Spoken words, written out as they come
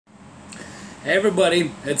Hey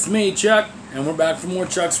everybody, it's me, Chuck, and we're back for more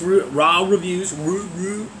Chuck's Raw Reviews.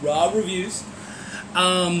 Raw Reviews.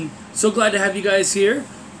 So glad to have you guys here.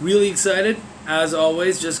 Really excited, as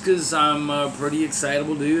always, just because I'm a pretty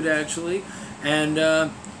excitable dude, actually.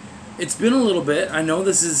 And it's been a little bit. I know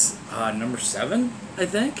this is number 7, I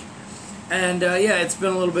think. And yeah, it's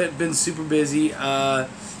been a little bit, been super busy.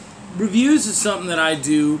 Reviews is something that I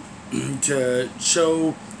do to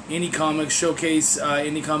show indie comics, showcase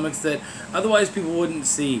indie comics that otherwise people wouldn't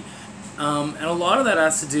see. And a lot of that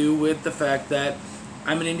has to do with the fact that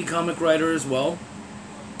I'm an indie comic writer as well.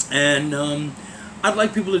 And I'd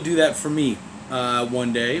like people to do that for me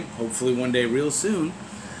one day, hopefully one day real soon.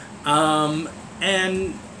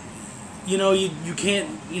 And, you know, you can't,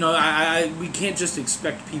 you know, we can't just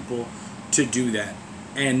expect people to do that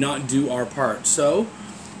and not do our part. So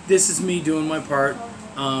this is me doing my part.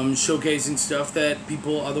 Showcasing stuff that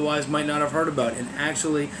people otherwise might not have heard about. And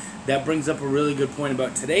actually, that brings up a really good point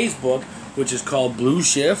about today's book, which is called Blue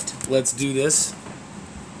Shift. Let's do this.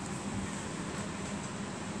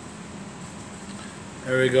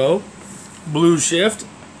 There we go. Blue Shift.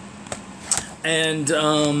 And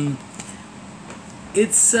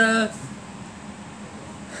it's not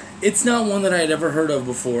one that I had ever heard of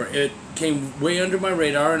before. It came way under my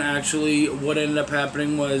radar, and actually what ended up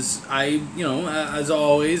happening was I, you know, as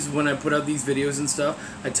always, when I put out these videos and stuff,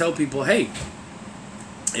 I tell people, hey,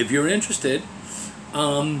 if you're interested,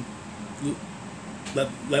 let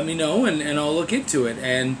me know, and I'll look into it.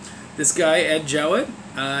 And this guy, Ed Jowett,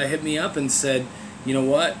 hit me up and said, you know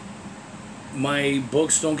what, my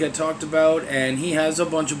books don't get talked about, and he has a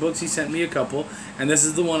bunch of books. He sent me a couple, and this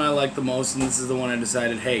is the one I like the most, and this is the one I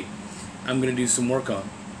decided, hey, I'm going to do some work on.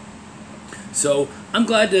 So I'm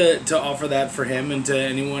glad to offer that for him and to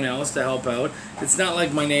anyone else to help out. It's not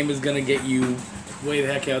like my name is going to get you way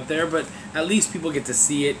the heck out there, but at least people get to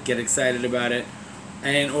see it, get excited about it,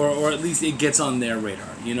 and or at least it gets on their radar,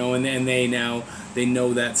 you know, and they know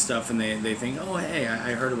that stuff, and they think, oh, hey,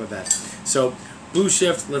 I heard about that. So Blue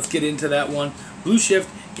Shift, let's get into that one. Blue Shift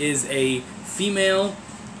is a female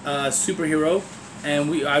superhero.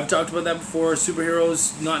 And I've talked about that before.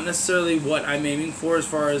 Superheroes, not necessarily what I'm aiming for as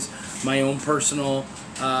far as my own personal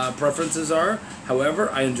preferences are.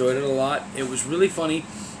 However, I enjoyed it a lot. It was really funny.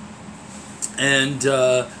 And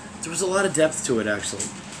there was a lot of depth to it, actually.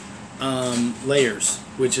 Layers,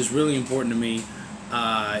 which is really important to me.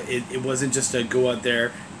 It wasn't just a go out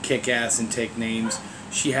there, kick ass, and take names.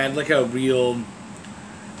 She had like a real...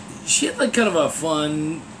 She had like kind of a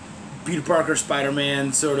fun... Peter Parker,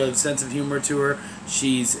 Spider-Man sort of sense of humor to her.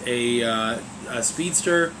 She's a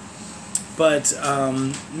speedster, but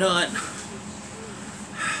not...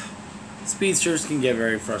 Speedsters can get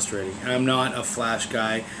very frustrating. I'm not a Flash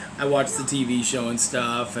guy. I watch the TV show and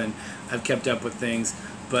stuff, and I've kept up with things,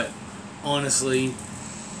 but honestly,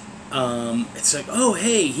 it's like, oh,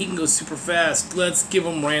 hey, he can go super fast. Let's give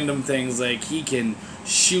him random things, like he can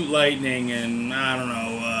shoot lightning and, I don't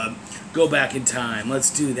know, go back in time. Let's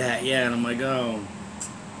do that. Yeah, and I'm like, oh,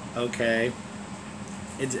 okay.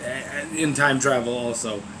 It's in time travel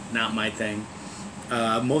also not my thing.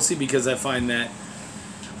 Mostly because I find that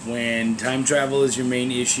when time travel is your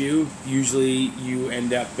main issue, usually you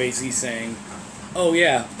end up basically saying, oh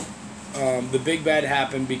yeah, the big bad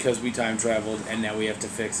happened because we time traveled and now we have to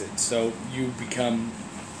fix it. So you become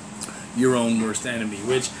your own worst enemy,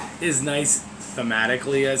 which is nice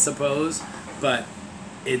thematically, I suppose, but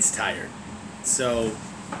it's tired. So,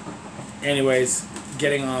 anyways,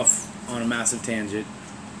 getting off on a massive tangent,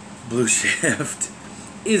 Blue Shift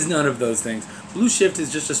is none of those things. Blue Shift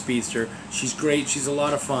is just a speedster. She's great. She's a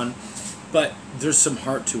lot of fun, but there's some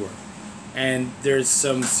heart to her, and there's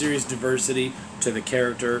some serious diversity to the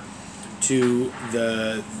character, to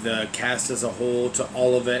the cast as a whole, to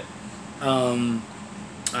all of it.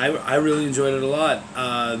 I really enjoyed it a lot.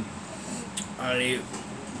 I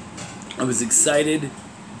was excited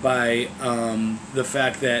by the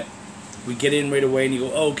fact that we get in right away and you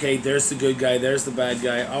go, okay, there's the good guy, there's the bad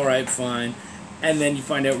guy, alright, fine. And then you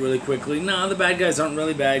find out really quickly, no, the bad guys aren't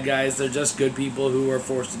really bad guys, they're just good people who are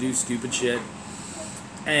forced to do stupid shit.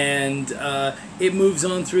 And it moves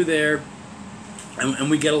on through there, and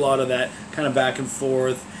we get a lot of that kind of back and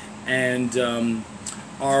forth, and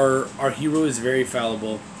our hero is very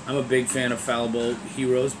fallible. I'm a big fan of fallible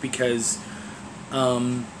heroes because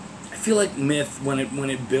I feel like myth, when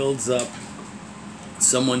it builds up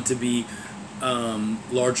someone to be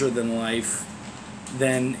larger than life,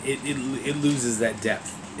 then it loses that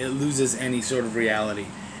depth. It loses any sort of reality.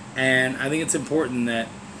 And I think it's important that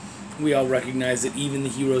we all recognize that even the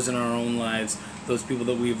heroes in our own lives, those people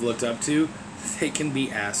that we've looked up to, they can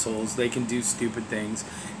be assholes. They can do stupid things,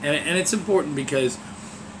 and it's important because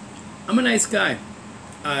I'm a nice guy.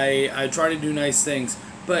 I try to do nice things,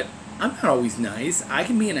 but I'm not always nice. I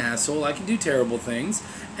can be an asshole. I can do terrible things,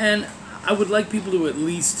 and I would like people to at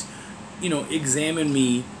least, examine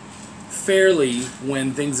me fairly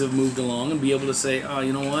when things have moved along and be able to say, oh,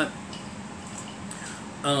 you know what?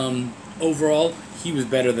 Overall, he was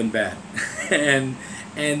better than bad, and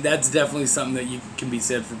that's definitely something that you can be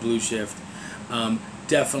said for Blue Shift.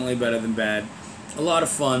 Definitely better than bad. A lot of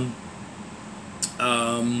fun.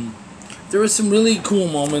 There were some really cool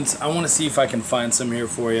moments. I want to see if I can find some here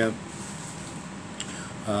for you.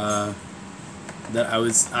 That I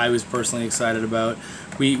was personally excited about.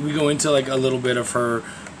 We go into like a little bit of her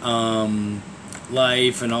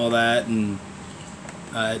life and all that, and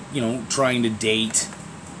trying to date,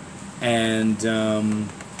 and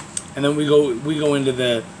then we go into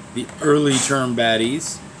the early term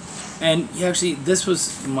baddies, and actually this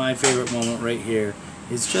was my favorite moment right here.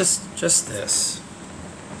 Is just this.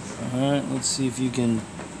 All right, let's see if you can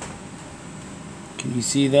you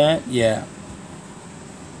see that? Yeah.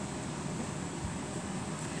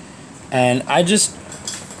 And I just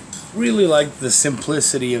really like the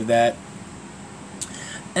simplicity of that,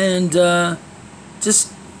 and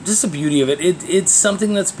just the beauty of it. It's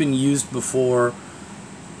something that's been used before,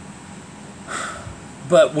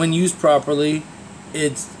 but when used properly,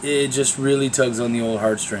 it just really tugs on the old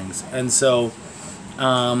heartstrings. And so,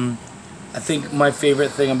 I think my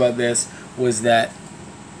favorite thing about this was that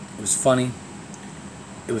it was funny,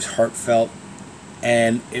 it was heartfelt,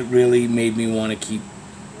 and it really made me want to keep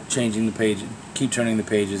changing the page, keep turning the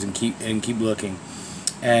pages, and keep looking.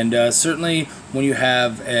 And certainly when you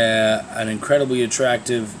have an incredibly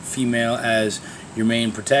attractive female as your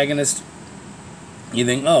main protagonist, you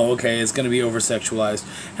think, oh, okay, it's going to be over-sexualized,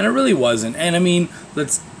 and it really wasn't. And I mean,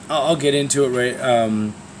 I'll get into it,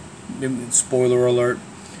 right? Spoiler alert.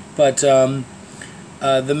 But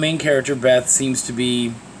the main character, Beth, seems to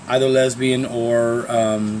be either lesbian or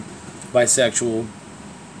bisexual.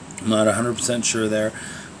 I'm not 100% sure there.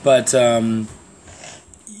 But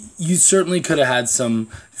you certainly could have had some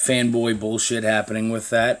fanboy bullshit happening with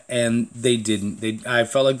that, and they didn't. I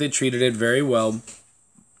felt like they treated it very well,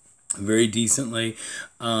 very decently.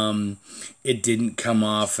 It didn't come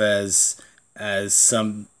off as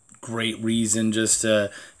some great reason just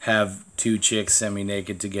to have two chicks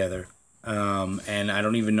semi-naked together. And I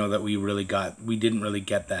don't even know that we didn't really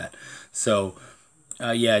get that. So,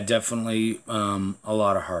 yeah, definitely a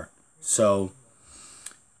lot of heart. So,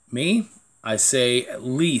 I say at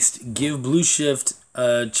least give Blue Shift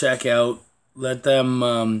a check out. Let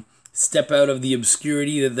them step out of the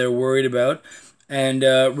obscurity that they're worried about, and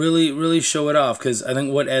really, really show it off. Because I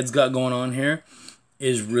think what Ed's got going on here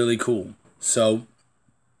is really cool. So,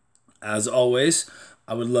 as always,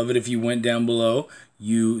 I would love it if you went down below,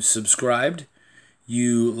 you subscribed,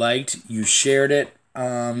 you liked, you shared it.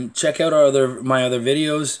 Check out my other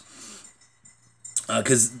videos,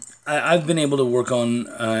 because I've been able to work on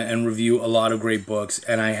and review a lot of great books,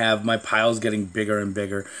 and I have my pile's getting bigger and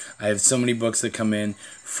bigger. I have so many books that come in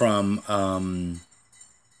from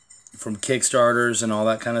Kickstarters and all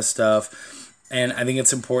that kind of stuff, and I think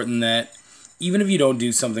it's important that even if you don't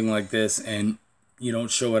do something like this and you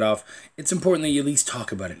don't show it off, it's important that you at least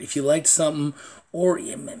talk about it. If you liked something, or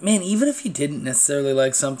man, even if you didn't necessarily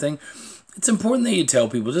like something, it's important that you tell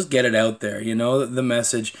people. Just get it out there, the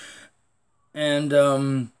message.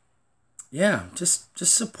 And yeah, just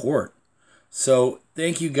support. So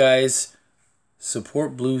thank you guys.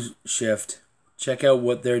 Support Blue Shift. Check out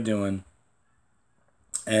what they're doing,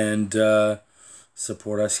 and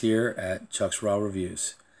support us here at Chuck's Raw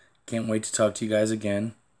Reviews. Can't wait to talk to you guys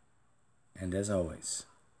again. And as always,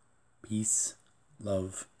 peace,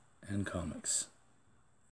 love, and comics.